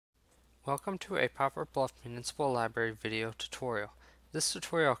Welcome to a Poplar Bluff Municipal Library video tutorial. This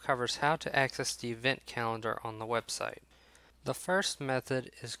tutorial covers how to access the event calendar on the website. The first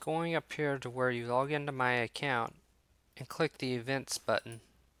method is going up here to where you log into my account and click the events button.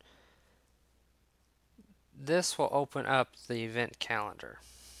 This will open up the event calendar.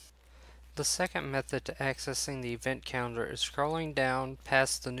 The second method to accessing the event calendar is scrolling down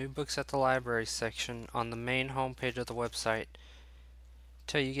past the New Books at the Library section on the main home page of the website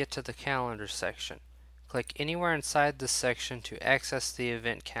till you get to the calendar section. Click anywhere inside this section to access the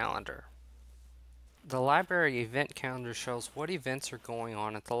event calendar. The library event calendar shows what events are going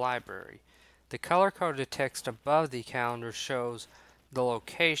on at the library. The color-coded text above the calendar shows the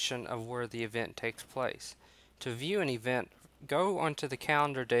location of where the event takes place. To view an event, go onto the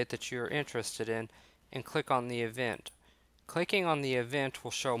calendar date that you are interested in and click on the event. Clicking on the event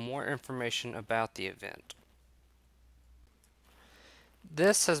will show more information about the event.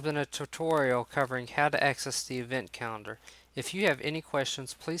 This has been a tutorial covering how to access the event calendar. If you have any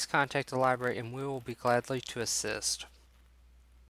questions, please contact the library and we will be gladly to assist.